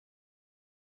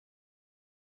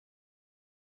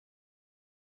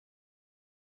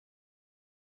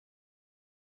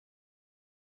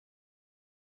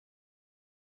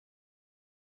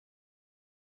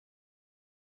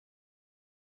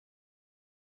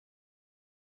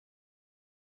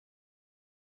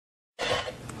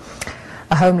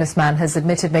A homeless man has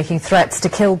admitted making threats to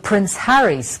kill Prince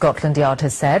Harry, Scotland Yard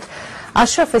has said.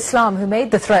 Ashraf Islam, who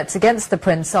made the threats against the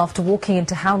prince after walking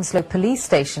into Hounslow police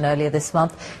station earlier this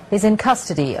month, is in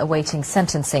custody awaiting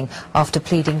sentencing after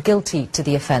pleading guilty to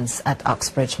the offence at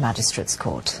Uxbridge Magistrates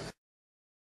Court.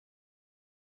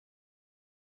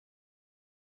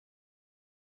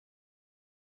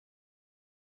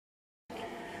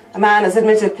 A man has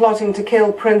admitted plotting to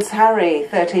kill Prince Harry.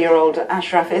 30-year-old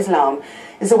Ashraf Islam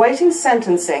is awaiting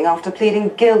sentencing after pleading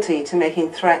guilty to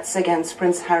making threats against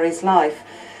Prince Harry's life.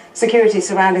 Security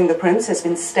surrounding the prince has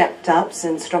been stepped up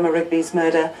since Drummer Rigby's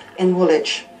murder in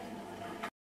Woolwich.